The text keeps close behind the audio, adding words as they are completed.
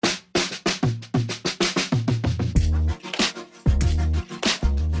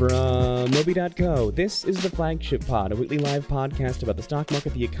From Moby.co, this is the Flagship Pod, a weekly live podcast about the stock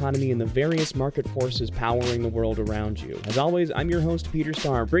market, the economy, and the various market forces powering the world around you. As always, I'm your host, Peter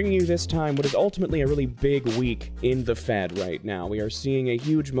Starr, bringing you this time what is ultimately a really big week in the Fed right now. We are seeing a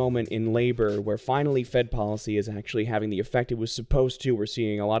huge moment in labor where finally Fed policy is actually having the effect it was supposed to. We're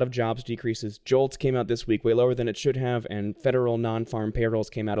seeing a lot of jobs decreases. JOLTS came out this week way lower than it should have, and federal non-farm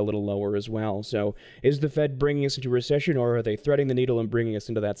payrolls came out a little lower as well. So is the Fed bringing us into recession, or are they threading the needle and bringing us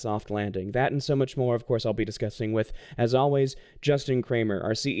into that soft landing? That and so much more, of course, I'll be discussing with, as always, Justin Kramer,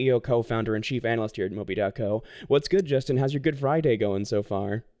 our CEO, co-founder, and chief analyst here at Moby.co. What's good, Justin? How's your Good Friday going so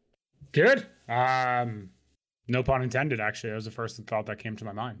far? Good. No pun intended, actually. That was the first thought that came to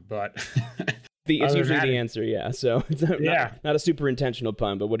my mind, but... It's usually the answer, yeah. So it's not a super intentional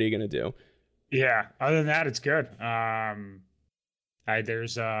pun, but what are you going to do? Yeah, other than that, it's good.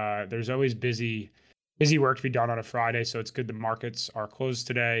 There's always busy work to be done on a Friday, so it's good the markets are closed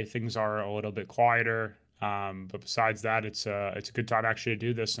today. Things are a little bit quieter, but besides that, it's a good time actually to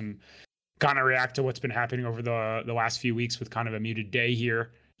do this and kind of react to what's been happening over the last few weeks with kind of a muted day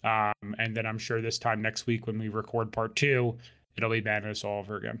here. And then I'm sure this time next week when we record part 2, it'll be madness all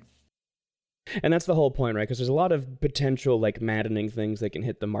over again. And that's the whole point, right? Because there's a lot of potential, maddening things that can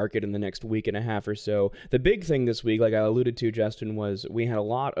hit the market in the next week and a half or so. The big thing this week, like I alluded to, Justin, was we had a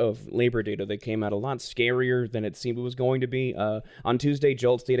lot of labor data that came out a lot scarier than it seemed it was going to be. On Tuesday,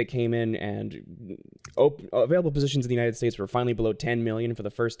 JOLTS data came in, and available positions in the United States were finally below 10 million for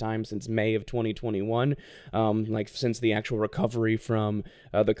the first time since May of 2021, since the actual recovery from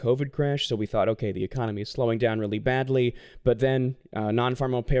the COVID crash. So we thought, okay, the economy is slowing down really badly. But then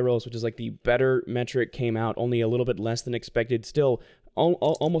non-farm payrolls, which is the better metric, came out only a little bit less than expected. Still,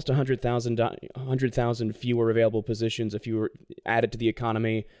 almost 100,000 fewer available positions if you were added to the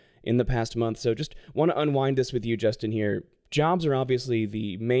economy in the past month. So just want to unwind this with you, Justin, here. Jobs are obviously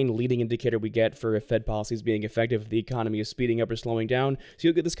the main leading indicator we get for if Fed policy is being effective, if the economy is speeding up or slowing down. So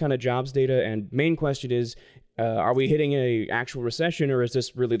you'll get this kind of jobs data, and main question is, are we hitting an actual recession, or is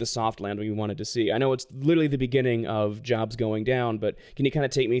this really the soft landing we wanted to see? I know it's literally the beginning of jobs going down, but can you kind of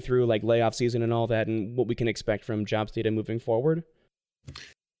take me through layoff season and all that and what we can expect from jobs data moving forward?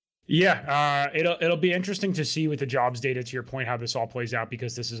 Yeah, it'll be interesting to see with the jobs data, to your point, how this all plays out,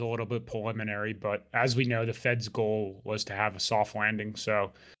 because this is a little bit preliminary. But as we know, the Fed's goal was to have a soft landing.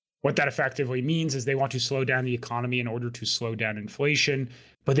 So what that effectively means is they want to slow down the economy in order to slow down inflation,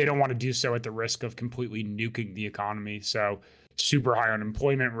 but they don't want to do so at the risk of completely nuking the economy. So super high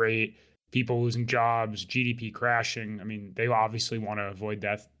unemployment rate, people losing jobs, GDP crashing. I mean, they obviously want to avoid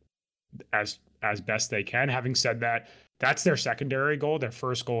that as best they can. Having said that, that's their secondary goal. Their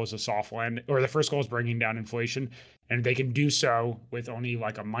first goal is a soft land, or the first goal is bringing down inflation. And they can do so with only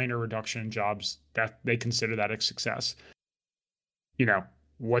a minor reduction in jobs, that they consider that a success.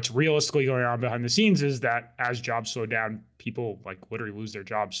 What's realistically going on behind the scenes is that as jobs slow down, people literally lose their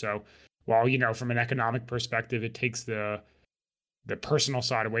jobs. So while, from an economic perspective, it takes the personal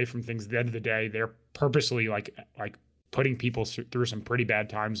side away from things, at the end of the day, they're purposely putting people through some pretty bad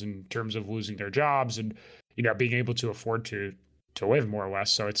times in terms of losing their jobs and, being able to afford to live more or less.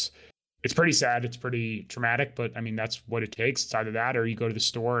 So it's pretty sad. It's pretty traumatic, but I mean, that's what it takes. It's either that or you go to the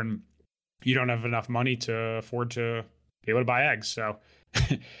store and you don't have enough money to afford to be able to buy eggs. So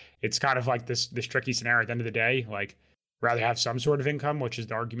it's kind of this tricky scenario at the end of the day. Rather have some sort of income, which is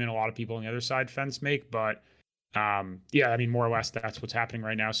the argument a lot of people on the other side fence make. But yeah, I mean, more or less that's what's happening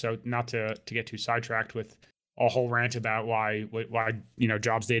right now. So not to get too sidetracked with a whole rant about why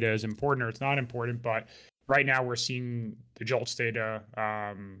jobs data is important or it's not important, but right now we're seeing the JOLTS data,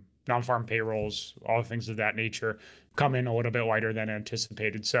 non-farm payrolls, all the things of that nature come in a little bit lighter than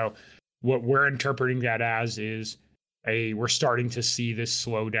anticipated. So what we're interpreting that as is we're starting to see this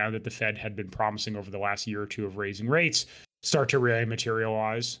slowdown that the Fed had been promising over the last year or two of raising rates start to really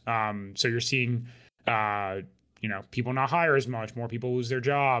materialize. So you're seeing, people not hire as much, more people lose their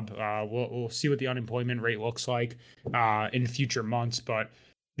job. We'll see what the unemployment rate looks like in future months, but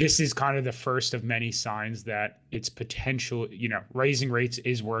this is kind of the first of many signs that it's potential, raising rates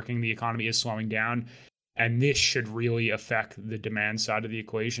is working. The economy is slowing down. And this should really affect the demand side of the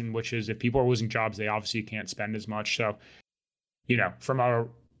equation, which is if people are losing jobs, they obviously can't spend as much. So, from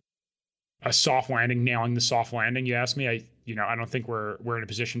a soft landing, nailing the soft landing, you asked me, I don't think we're in a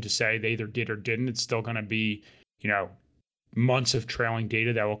position to say they either did or didn't. It's still going to be, months of trailing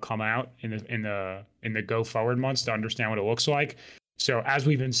data that will come out in the go forward months to understand what it looks like. So as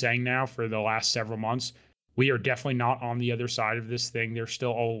we've been saying now for the last several months, we are definitely not on the other side of this thing. There's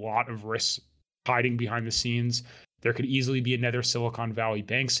still a lot of risks hiding behind the scenes. There could easily be another Silicon Valley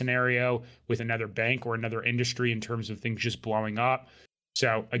Bank scenario with another bank or another industry in terms of things just blowing up.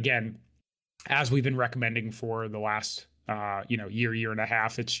 So again, as we've been recommending for the last year and a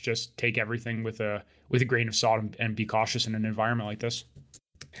half, it's just take everything with a grain of salt and be cautious in an environment like this.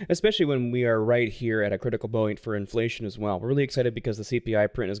 Especially when we are right here at a critical point for inflation as well. We're really excited because the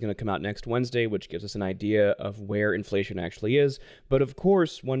CPI print is going to come out next Wednesday, which gives us an idea of where inflation actually is. But of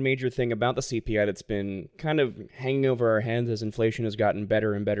course, one major thing about the CPI that's been kind of hanging over our heads as inflation has gotten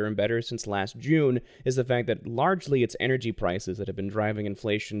better and better and better since last June is the fact that largely it's energy prices that have been driving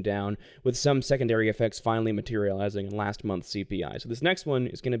inflation down, with some secondary effects finally materializing in last month's CPI. So this next one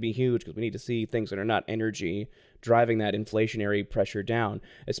is going to be huge because we need to see things that are not energy driving that inflationary pressure down,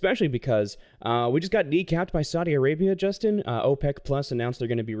 especially because we just got kneecapped by Saudi Arabia, Justin. OPEC Plus announced they're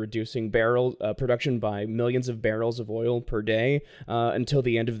going to be reducing production by millions of barrels of oil per day until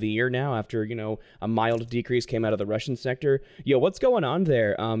the end of the year now, after, a mild decrease came out of the Russian sector. What's going on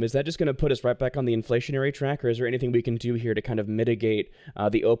there? Is that just going to put us right back on the inflationary track, or is there anything we can do here to kind of mitigate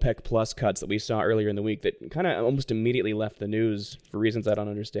the OPEC Plus cuts that we saw earlier in the week that kind of almost immediately left the news for reasons I don't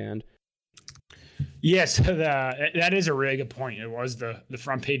understand? Yes, that is a really good point. It was the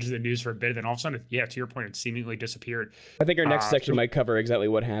front page of the news for a bit, then all of a sudden, to your point, it seemingly disappeared. I think our next section might cover exactly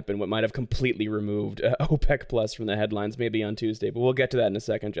what happened, what might have completely removed OPEC Plus from the headlines, maybe on Tuesday, but we'll get to that in a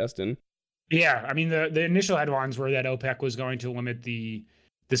second, Justin. Yeah, I mean, the initial headlines were that OPEC was going to limit the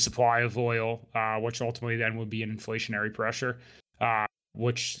supply of oil, which ultimately then would be an inflationary pressure,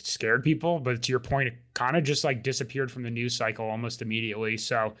 which scared people. But to your point, it kind of just like disappeared from the news cycle almost immediately.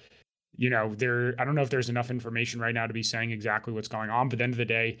 So, I don't know if there's enough information right now to be saying exactly what's going on. But at the end of the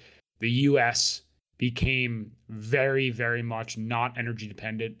day, the U.S. became very, very much not energy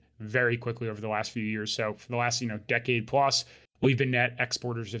dependent very quickly over the last few years. So for the last, decade plus, we've been net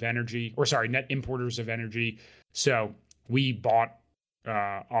importers of energy. So we bought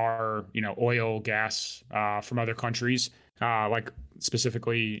our, oil, gas from other countries, like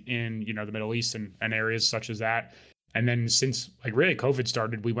specifically in, the Middle East and areas such as that. And then since really COVID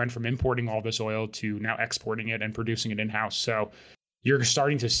started, we went from importing all this oil to now exporting it and producing it in-house. So you're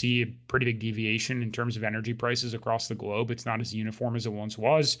starting to see a pretty big deviation in terms of energy prices across the globe. It's not as uniform as it once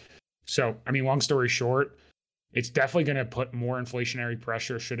was. So, I mean, long story short, it's definitely going to put more inflationary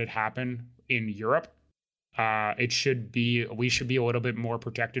pressure should it happen in Europe. We should be a little bit more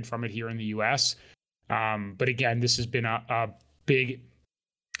protected from it here in the US. But again, this has been a big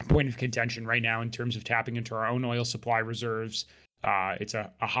point of contention right now in terms of tapping into our own oil supply reserves. It's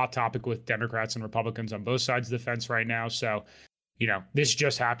a hot topic with Democrats and Republicans on both sides of the fence right now. So, this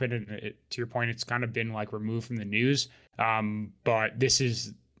just happened, and to your point, it's kind of been removed from the news. But this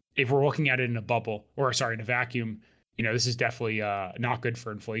is, if we're looking at it in a bubble, or sorry, in a vacuum, this is definitely not good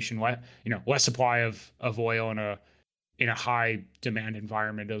for inflation. Less supply of oil in a high demand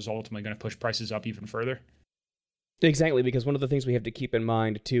environment is ultimately going to push prices up even further. Exactly, because one of the things we have to keep in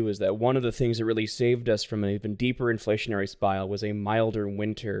mind, too, is that one of the things that really saved us from an even deeper inflationary spiral was a milder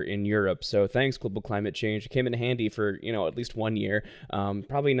winter in Europe. So thanks, global climate change. It came in handy for, at least 1 year.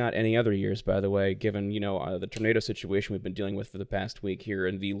 Probably not any other years, by the way, given, the tornado situation we've been dealing with for the past week here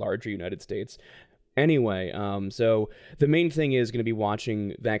in the larger United States. Anyway, so the main thing is going to be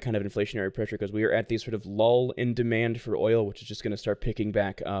watching that kind of inflationary pressure, because we are at this sort of lull in demand for oil, which is just going to start picking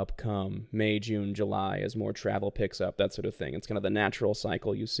back up come May, June, July as more travel picks up, that sort of thing. It's kind of the natural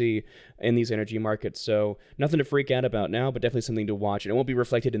cycle you see in these energy markets. So nothing to freak out about now, but definitely something to watch. And it won't be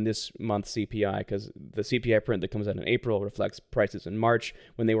reflected in this month's CPI, because the CPI print that comes out in April reflects prices in March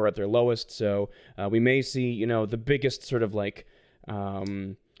when they were at their lowest. So we may see, the biggest sort of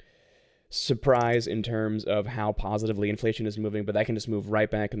surprise in terms of how positively inflation is moving, but that can just move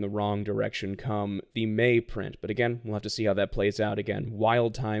right back in the wrong direction come the May print. But again, we'll have to see how that plays out. Again,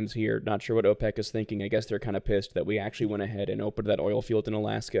 wild times here. Not sure what OPEC is thinking. I guess they're kind of pissed that we actually went ahead and opened that oil field in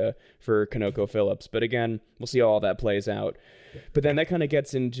Alaska for ConocoPhillips. But again, we'll see how all that plays out. But then that kind of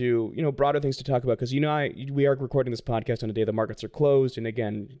gets into, broader things to talk about, because, we are recording this podcast on a day the markets are closed. And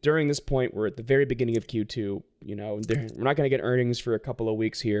again, during this point, we're at the very beginning of Q2. We're not going to get earnings for a couple of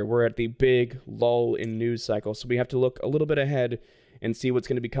weeks here. We're at the big lull in news cycle. So we have to look a little bit ahead and see what's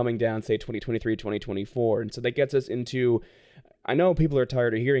going to be coming down, say, 2023, 2024. And so that gets us into, I know people are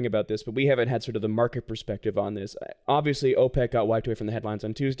tired of hearing about this, but we haven't had sort of the market perspective on this. Obviously, OPEC got wiped away from the headlines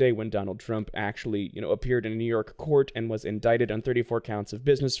on Tuesday when Donald Trump actually, appeared in a New York court and was indicted on 34 counts of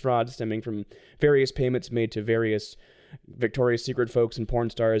business fraud stemming from various payments made to various Victoria's Secret folks and porn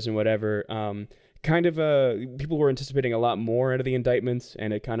stars and whatever. People were anticipating a lot more out of the indictments,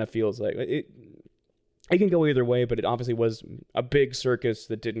 and it kind of feels like it can go either way, but it obviously was a big circus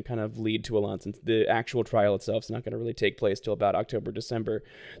that didn't kind of lead to a lot, since the actual trial itself is not going to really take place till about October, December.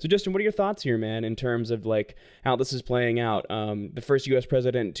 So, Justin, what are your thoughts here, man, in terms of like how this is playing out? The first U.S.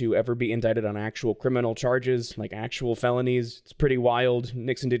 president to ever be indicted on actual criminal charges, like actual felonies. It's pretty wild.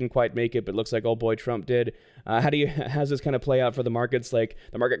 Nixon didn't quite make it, but looks like old boy Trump did. How's this kind of play out for the markets? Like,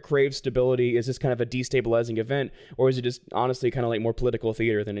 the market craves stability. Is this kind of a destabilizing event, or is it just honestly kind of like more political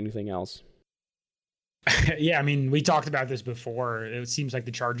theater than anything else? Yeah, I mean, we talked about this before. It seems like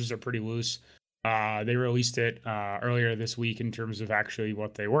the charges are pretty loose. They released it earlier this week in terms of actually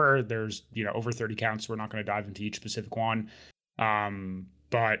what they were. There's, over 30 counts. We're not going to dive into each specific one.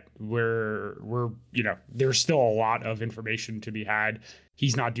 But there's still a lot of information to be had.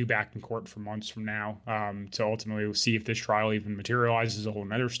 He's not due back in court for months from now. So ultimately we'll see if this trial even materializes, a whole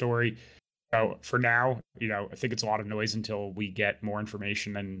nother story. So for now, I think it's a lot of noise until we get more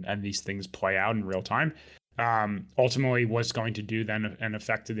information and these things play out in real time. Ultimately, what's going to do then and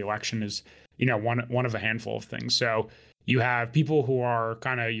affect the election is, one of a handful of things. So you have people who are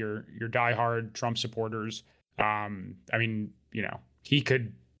kind of your diehard Trump supporters. I mean, he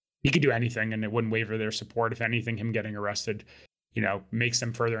could do anything and it wouldn't waver their support. If anything, him getting arrested, makes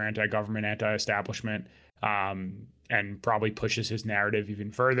them further anti-government, anti-establishment, and probably pushes his narrative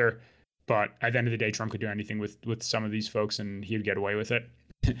even further. But at the end of the day, Trump could do anything with some of these folks and he'd get away with it.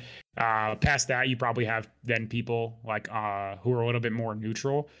 Past that, you probably have then people like who are a little bit more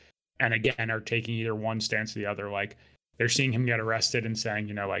neutral and again are taking either one stance or the other. Like, they're seeing him get arrested and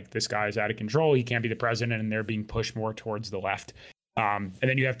saying, like, this guy's out of control, he can't be the president, and they're being pushed more towards the left. And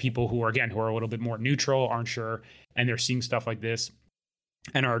then you have people who are a little bit more neutral, aren't sure, and they're seeing stuff like this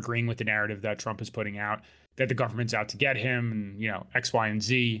and are agreeing with the narrative that Trump is putting out, that the government's out to get him and, X, Y, and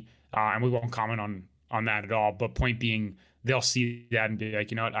Z. And we won't comment on that at all. But point being, they'll see that and be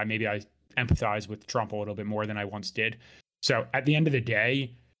like, I empathize with Trump a little bit more than I once did. So at the end of the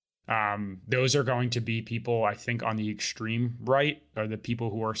day, those are going to be people, I think, on the extreme right, or the people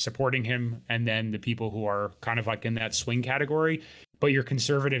who are supporting him, and then the people who are kind of like in that swing category. But your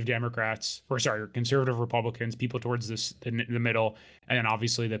conservative conservative Republicans, people towards the middle, and then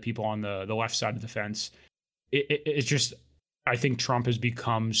obviously the people on the left side of the fence, it's just, I think Trump has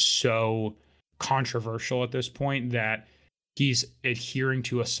become so controversial at this point that he's adhering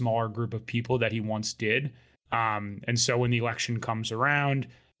to a smaller group of people that he once did. And so when the election comes around,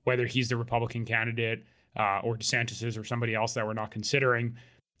 whether he's the Republican candidate or DeSantis is or somebody else that we're not considering,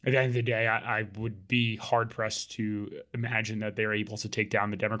 at the end of the day, I would be hard pressed to imagine that they're able to take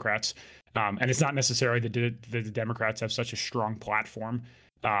down the Democrats. And it's not necessarily that the Democrats have such a strong platform.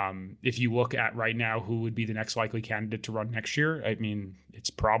 If you look at right now who would be the next likely candidate to run next year, I mean, it's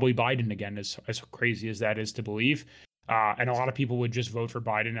probably Biden again, as crazy as that is to believe. And a lot of people would just vote for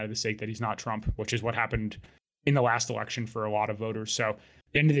Biden out of the sake that he's not Trump, which is what happened in the last election for a lot of voters. So at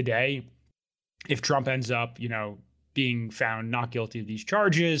the end of the day, if Trump ends up, being found not guilty of these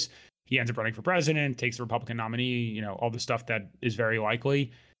charges, he ends up running for president, takes the Republican nominee, all the stuff that is very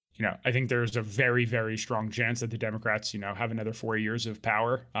likely. I think there's a very, very strong chance that the Democrats, have another 4 years of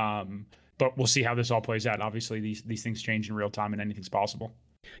power. But we'll see how this all plays out. Obviously, these things change in real time and anything's possible.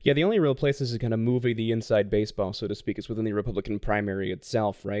 Yeah, the only real place this is kind of moving the inside baseball, so to speak, is within the Republican primary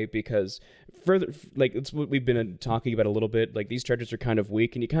itself, right? Because further, like, it's what we've been talking about a little bit. Like, these charges are kind of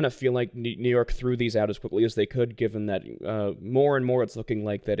weak, and you kind of feel like New York threw these out as quickly as they could, given that more and more it's looking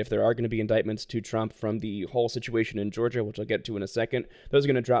like that if there are going to be indictments to Trump from the whole situation in Georgia, which I'll get to in a second, those are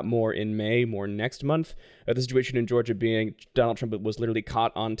going to drop more in May, more next month. The situation in Georgia being Donald Trump was literally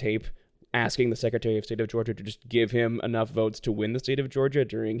caught on tape asking the Secretary of State of Georgia to just give him enough votes to win the state of Georgia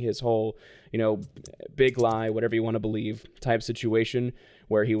during his whole, big lie, whatever you want to believe type situation,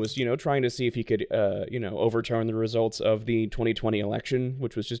 where he was, trying to see if he could, overturn the results of the 2020 election,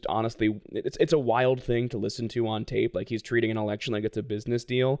 which was just honestly, it's a wild thing to listen to on tape. Like, he's treating an election like it's a business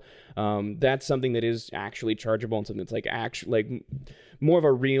deal. That's something that is actually chargeable and something that's more of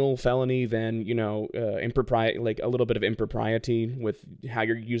a real felony than, impropriety, like a little bit of impropriety with how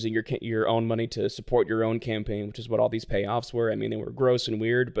you're using your own money to support your own campaign, which is what all these payoffs were. I mean, they were gross and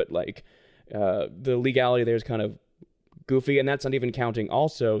weird, but the legality there is kind of goofy, and that's not even counting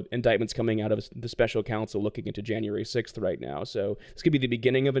also indictments coming out of the special counsel looking into January 6th right now. So this could be the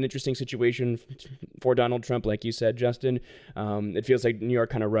beginning of an interesting situation for Donald Trump, like you said, Justin. It feels like New York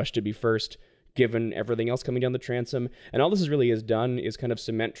kind of rushed to be first, given everything else coming down the transom. And all this really has done is kind of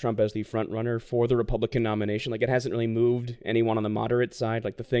cement Trump as the front runner for the Republican nomination. Like, it hasn't really moved anyone on the moderate side.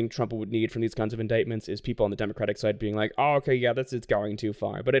 Like, the thing Trump would need from these kinds of indictments is people on the Democratic side being like, oh, okay, yeah, it's going too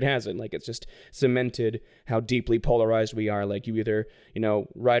far. But it hasn't. Like, it's just cemented how deeply polarized we are. Like, you either,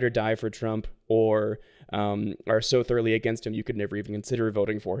 ride or die for Trump, or are so thoroughly against him you could never even consider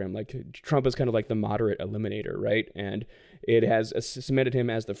voting for him. Like, Trump is kind of like the moderate eliminator, right? And it has cemented him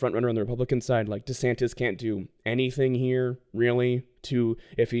as the front runner on the Republican side. Like, DeSantis can't do anything here, really.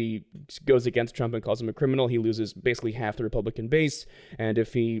 If he goes against Trump and calls him a criminal, he loses basically half the Republican base. And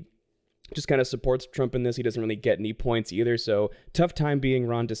if he just kind of supports Trump in this, he doesn't really get any points either. So tough time being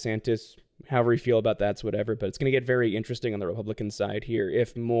Ron DeSantis. However you feel about that's whatever, but it's going to get very interesting on the Republican side here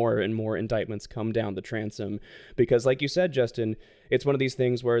if more and more indictments come down the transom, because like you said, Justin, it's one of these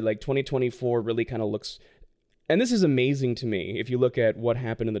things where like 2024 really kind of looks, and this is amazing to me if you look at what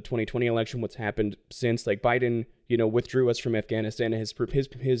happened in the 2020 election, what's happened since. Like, Biden withdrew us from Afghanistan. His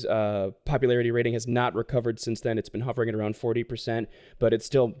popularity rating has not recovered since then. It's been hovering at around 40%, but it's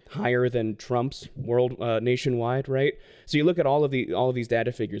still higher than Trump's nationwide, right? So you look at all of these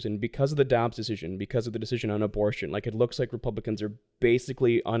data figures, and because of the Dobbs decision, because of the decision on abortion, like, it looks like Republicans are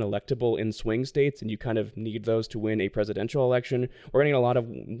basically unelectable in swing states, and you kind of need those to win a presidential election. We're getting a lot of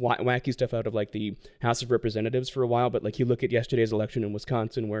wacky stuff out of like the House of Representatives for a while, but like, you look at yesterday's election in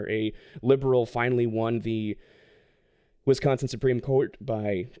Wisconsin, where a liberal finally won the Wisconsin Supreme Court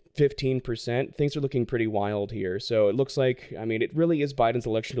by 15%. Things are looking pretty wild here. So it looks like, it really is Biden's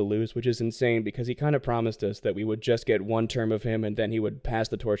election to lose, which is insane because he kind of promised us that we would just get one term of him and then he would pass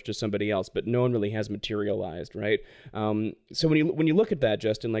the torch to somebody else, but no one really has materialized, right? So when you look at that,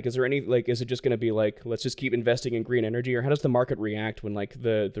 Justin, like, is it just going to be like, let's just keep investing in green energy, or how does the market react when like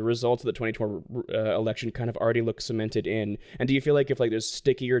the results of the 2020 election kind of already look cemented in? And do you feel like if like there's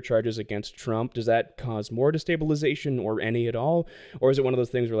stickier charges against Trump, does that cause more destabilization or any at all? Or is it one of those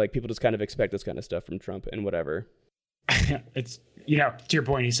things where like people just kind of expect this kind of stuff from Trump and whatever? It's, to your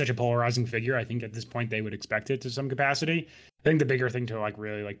point, he's such a polarizing figure. I think at this point they would expect it to some capacity. I think the bigger thing to like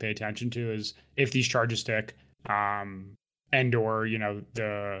really like pay attention to is if these charges stick, and or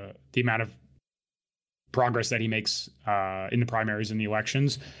the amount of progress that he makes in the primaries and the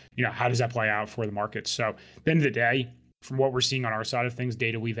elections. How does that play out for the markets? So at the end of the day, from what we're seeing on our side of things,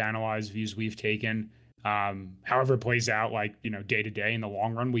 data we've analyzed, views we've taken, however it plays out, like, day to day in the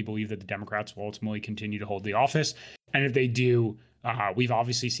long run, we believe that the Democrats will ultimately continue to hold the office. And if they do, we've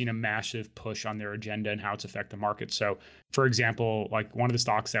obviously seen a massive push on their agenda and how it's affect the market. So, for example, like one of the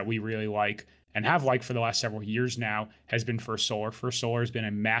stocks that we really like and have liked for the last several years now has been First Solar. First Solar has been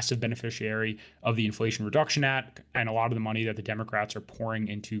a massive beneficiary of the Inflation Reduction Act and a lot of the money that the Democrats are pouring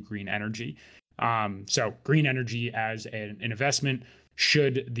into green energy. So green energy as an investment,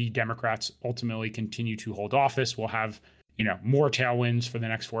 should the Democrats ultimately continue to hold office, will have, more tailwinds for the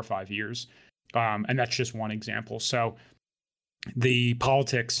next 4 or 5 years. And that's just one example. So the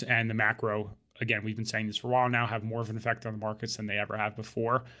politics and the macro, again, we've been saying this for a while now, have more of an effect on the markets than they ever have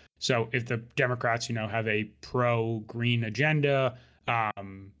before. So if the Democrats, have a pro-green agenda,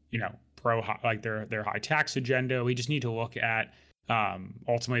 pro like their high tax agenda, we just need to look at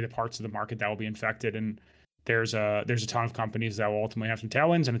ultimately the parts of the market that will be infected. And there's a ton of companies that will ultimately have some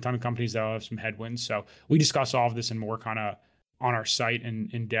tailwinds and a ton of companies that will have some headwinds. So we discuss all of this and more kind of on our site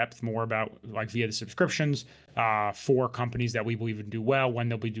in depth, more about like via the subscriptions for companies that we believe would do well, when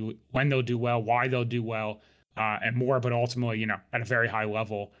they'll do well, why they'll do well, and more. But ultimately, at a very high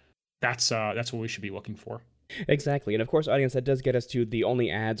level, that's what we should be looking for. Exactly. And of course, audience, that does get us to the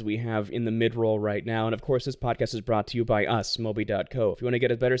only ads we have in the mid-roll right now. And of course, this podcast is brought to you by us, Moby.co. If you want to get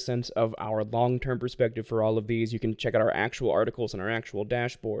a better sense of our long-term perspective for all of these, you can check out our actual articles and our actual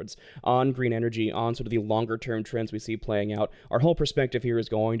dashboards on green energy, on sort of the longer-term trends we see playing out. Our whole perspective here is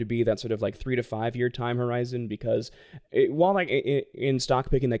going to be that sort of like 3 to 5 year time horizon, because while like in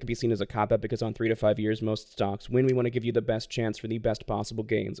stock picking, that can be seen as a cop-out, because on 3 to 5 years, most stocks win. We want to give you the best chance for the best possible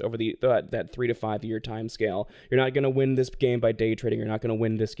gains over that 3 to 5 year time scale. You're not going to win this game by day trading. You're not going to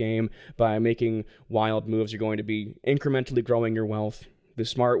win this game by making wild moves. You're going to be incrementally growing your wealth the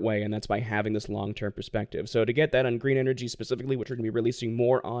smart way, and that's by having this long-term perspective. So to get that on green energy specifically, which we're going to be releasing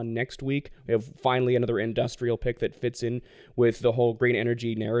more on next week, we have finally another industrial pick that fits in with the whole green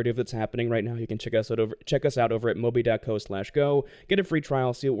energy narrative that's happening right now. You can check us out over at moby.co/go. Get a free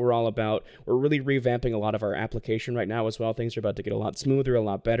trial, see what we're all about. We're really revamping a lot of our application right now as well. Things are about to get a lot smoother, a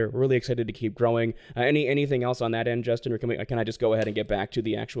lot better. We're really excited to keep growing. Anything else on that end, Justin, or can I just go ahead and get back to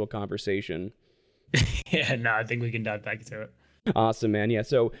the actual conversation? Yeah, no, I think we can dive back to it. Awesome, man. Yeah.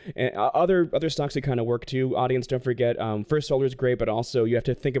 So other stocks that kind of work too. Audience, don't forget. First Solar is great, but also you have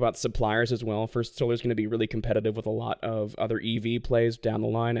to think about suppliers as well. First Solar is going to be really competitive with a lot of other EV plays down the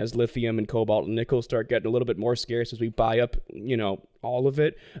line as lithium and cobalt and nickel start getting a little bit more scarce as we buy up, all of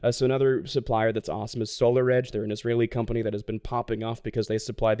it. So another supplier that's awesome is SolarEdge. They're an Israeli company that has been popping off because they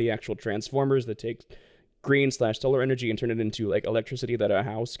supply the actual transformers that take green/solar energy and turn it into like electricity that a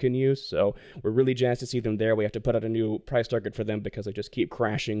house can use. So we're really jazzed to see them there. We have to put out a new price target for them because they just keep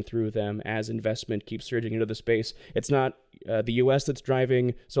crashing through them as investment keeps surging into the space. It's not the US that's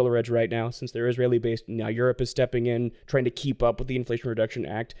driving SolarEdge right now, since they're Israeli based. Now Europe is stepping in, trying to keep up with the Inflation Reduction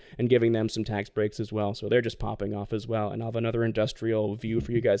Act and giving them some tax breaks as well. So they're just popping off as well. And I'll have another industrial view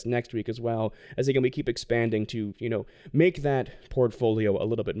for you guys next week as well, as again we keep expanding to make that portfolio a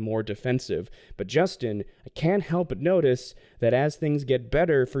little bit more defensive. But Justin, I can't help but notice that as things get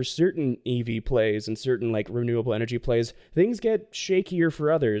better for certain EV plays and certain like renewable energy plays, things get shakier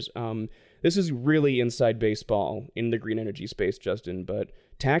for others. This is really inside baseball in the green energy space, Justin, but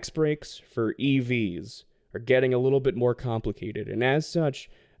tax breaks for EVs are getting a little bit more complicated. And as such,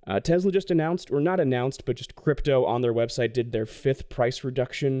 Tesla just announced, or not announced, but just crypto on their website did their 5th price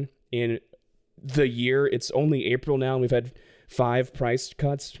reduction in the year. It's only April now, and we've had 5 price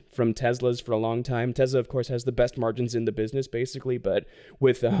cuts from Tesla's for a long time. Tesla, of course, has the best margins in the business, basically, but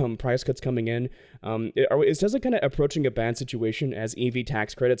with price cuts coming in, is Tesla kind of approaching a bad situation as EV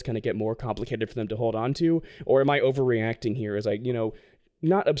tax credits kind of get more complicated for them to hold on to? Or am I overreacting here as I,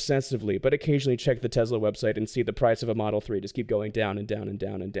 not obsessively, but occasionally check the Tesla website and see the price of a Model 3 just keep going down and down and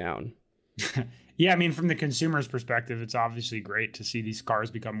down and down? Yeah, I mean, from the consumer's perspective, it's obviously great to see these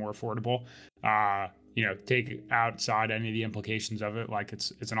cars become more affordable. Take outside any of the implications of it. Like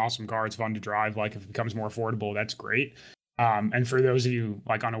it's an awesome car. It's fun to drive. Like if it becomes more affordable, that's great. And for those of you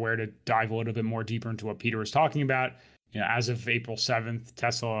like unaware, to dive a little bit more deeper into what Peter was talking about, as of April 7th,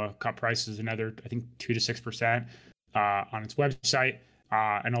 Tesla cut prices another, I think 2 to 6% on its website,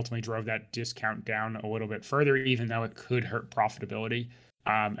 and ultimately drove that discount down a little bit further, even though it could hurt profitability.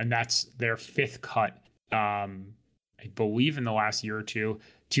 And that's their 5th cut, I believe, in the last year or two.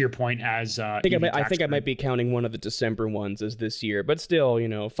 To your point, as I think I might be counting one of the December ones as this year, but still,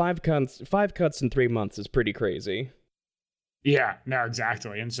 5 cuts in 3 months is pretty crazy. Yeah, no,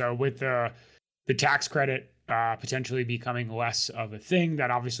 exactly. And so with the tax credit potentially becoming less of a thing,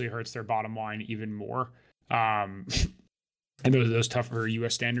 that obviously hurts their bottom line even more. And those tougher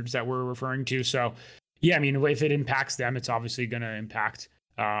U.S. standards that we're referring to. So, yeah, I mean, if it impacts them, it's obviously going to impact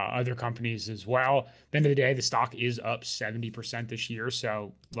other companies as well. At the end of the day, the stock is up 70% this year.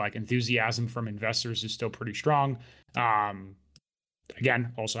 So like enthusiasm from investors is still pretty strong.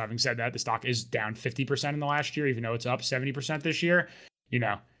 Again, also having said that, the stock is down 50% in the last year, even though it's up 70% this year,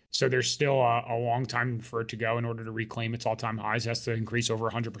 so there's still a long time for it to go in order to reclaim its all-time highs. It has to increase over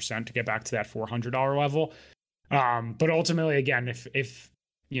 100% to get back to that $400 level. But ultimately, again, if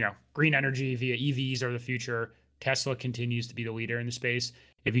green energy via EVs are the future, Tesla continues to be the leader in the space.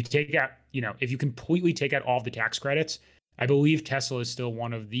 If you take out, if you completely take out all of the tax credits, I believe Tesla is still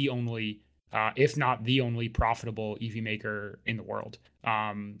one of the only, if not the only profitable EV maker in the world.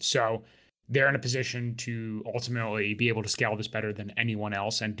 So they're in a position to ultimately be able to scale this better than anyone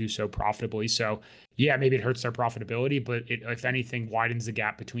else and do so profitably. So yeah, maybe it hurts their profitability, but it, if anything, widens the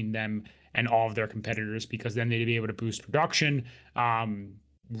gap between them and all of their competitors, because then they'd be able to boost production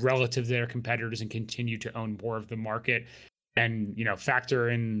relative to their competitors and continue to own more of the market. And, factor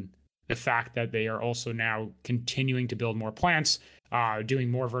in the fact that they are also now continuing to build more plants, doing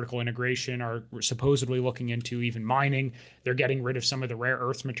more vertical integration, are supposedly looking into even mining. They're getting rid of some of the rare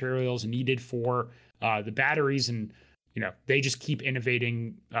earth materials needed for the batteries. And, they just keep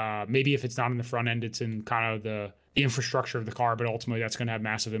innovating. Maybe if it's not in the front end, it's in kind of the infrastructure of the car, but ultimately that's going to have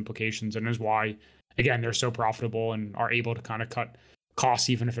massive implications, and is why, again, they're so profitable and are able to kind of cut costs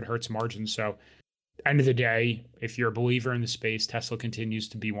even if it hurts margins. So end of the day, if you're a believer in the space, Tesla continues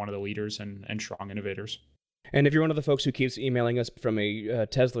to be one of the leaders and strong innovators. And if you're one of the folks who keeps emailing us from a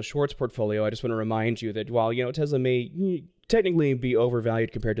Tesla shorts portfolio, I just want to remind you that while Tesla may technically be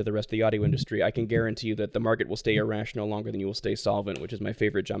overvalued compared to the rest of the audio industry, I can guarantee you that the market will stay irrational longer than you will stay solvent, which is my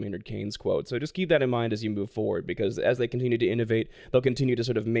favorite John Maynard Keynes quote. So just keep that in mind as you move forward, because as they continue to innovate, they'll continue to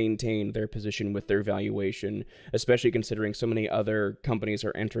sort of maintain their position with their valuation, especially considering so many other companies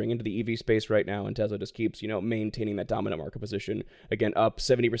are entering into the EV space right now, and Tesla just keeps, maintaining that dominant market position. Again, up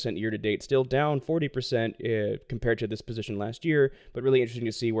 70% year to date, still down 40% compared to this position last year, but really interesting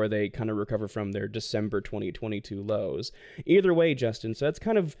to see where they kind of recover from their December 2022 lows. Either way, Justin, so that's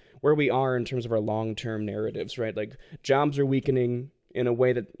kind of where we are in terms of our long-term narratives, right? Like jobs are weakening, in a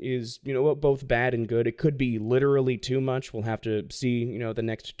way that is, both bad and good. It could be literally too much. We'll have to see, the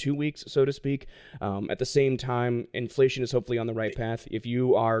next 2 weeks, so to speak. At the same time, inflation is hopefully on the right path. If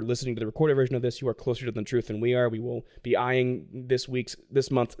you are listening to the recorded version of this, you are closer to the truth than we are. We will be eyeing this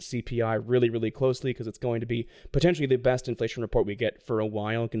month's CPI really, really closely, because it's going to be potentially the best inflation report we get for a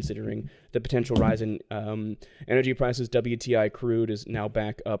while, considering the potential rise in energy prices. WTI crude is now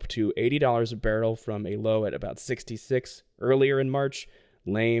back up to $80 a barrel from a low at about 66 earlier in March.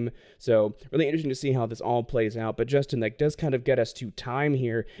 Lame. So really interesting to see how this all plays out. But Justin, that does kind of get us to time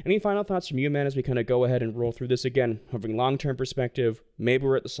here. Any final thoughts from you, man, as we kind of go ahead and roll through this again, having long-term perspective? Maybe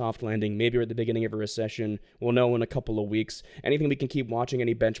we're at the soft landing. Maybe we're at the beginning of a recession. We'll know in a couple of weeks. Anything we can keep watching,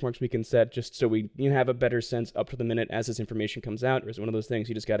 any benchmarks we can set, just so we have a better sense up to the minute as this information comes out? Or is it one of those things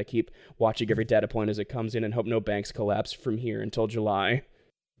you just got to keep watching every data point as it comes in and hope no banks collapse from here until July?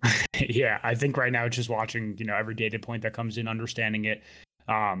 Yeah, I think right now it's just watching, every data point that comes in, understanding it.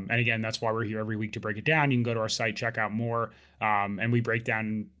 And again, that's why we're here every week to break it down. You can go to our site, check out more. And we break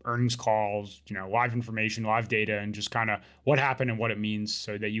down earnings calls, live information, live data, and just kind of what happened and what it means,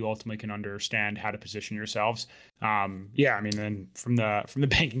 so that you ultimately can understand how to position yourselves. Then from the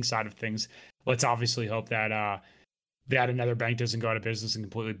banking side of things, let's obviously hope that another bank doesn't go out of business and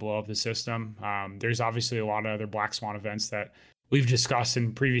completely blow up the system. There's obviously a lot of other black swan events that we've discussed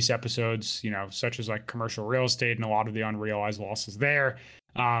in previous episodes, such as like commercial real estate and a lot of the unrealized losses there.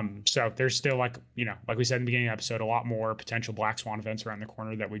 So there's still like we said in the beginning of the episode, a lot more potential black swan events around the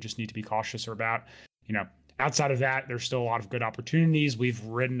corner that we just need to be cautious about. Outside of that, there's still a lot of good opportunities. We've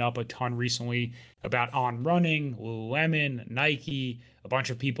written up a ton recently about On Running, Lululemon, Nike, a bunch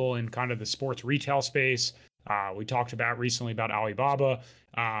of people in kind of the sports retail space. We talked about recently about Alibaba,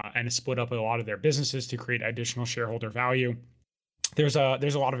 and split up a lot of their businesses to create additional shareholder value. There's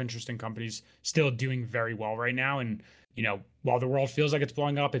a lot of interesting companies still doing very well right now. And, while the world feels like it's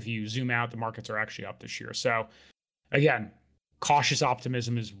blowing up, if you zoom out, the markets are actually up this year. So again, cautious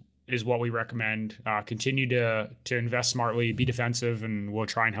optimism is what we recommend. Continue to invest smartly, be defensive, and we'll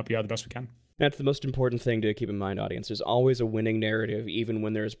try and help you out the best we can. That's the most important thing to keep in mind, audience. There's always a winning narrative, even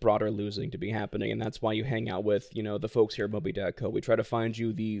when there's broader losing to be happening, and that's why you hang out with, the folks here at Moby.co. We try to find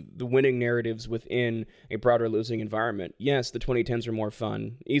you the winning narratives within a broader losing environment. Yes, the 2010s are more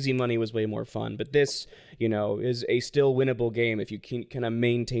fun. Easy money was way more fun, but this, is a still winnable game if you can kind of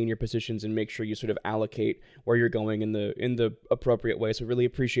maintain your positions and make sure you sort of allocate where you're going in the appropriate way. So really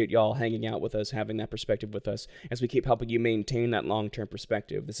appreciate y'all hanging out with us, having that perspective with us as we keep helping you maintain that long-term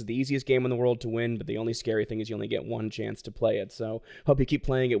perspective. This is the easiest game in the world to win, but the only scary thing is you only get one chance to play it. So hope you keep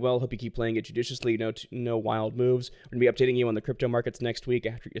playing it well. Hope you keep playing it judiciously. No wild moves. We're going to be updating you on the crypto markets next week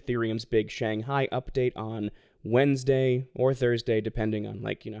after Ethereum's big Shanghai update on Wednesday or Thursday, depending on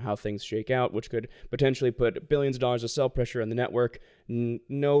how things shake out, which could potentially put billions of dollars of sell pressure on the network.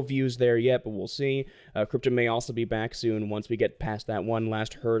 No views there yet, but we'll see. Crypto may also be back soon once we get past that one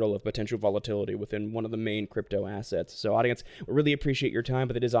last hurdle of potential volatility within one of the main crypto assets. So audience, we really appreciate your time,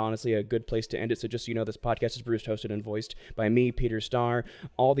 but it is honestly a good place to end it. So just so you know, this podcast is produced, hosted, and voiced by me, Peter Starr.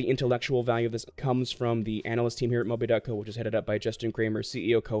 All the intellectual value of this comes from the analyst team here at Moby.co, which is headed up by Justin Kramer,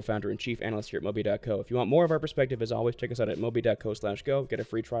 CEO, co-founder, and chief analyst here at Moby.co. If you want more of our perspective, as always, check us out at Moby.co/go. Get a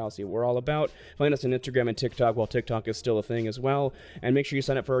free trial, see what we're all about. Find us on Instagram and TikTok, while TikTok is still a thing as well. And make sure you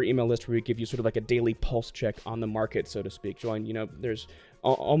sign up for our email list, where we give you sort of like a daily pulse check on the market, so to speak. Join, there's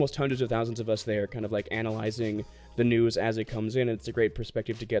almost hundreds of thousands of us there kind of like analyzing the news as it comes in. It's a great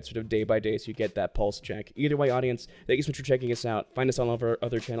perspective to get sort of day by day, so you get that pulse check. Either way, audience, thank you so much for checking us out. Find us on all of our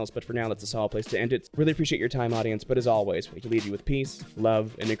other channels, but for now, that's a solid place to end it. Really appreciate your time, audience, but as always, we like to leave you with peace,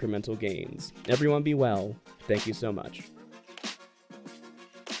 love, and incremental gains. Everyone be well. Thank you so much.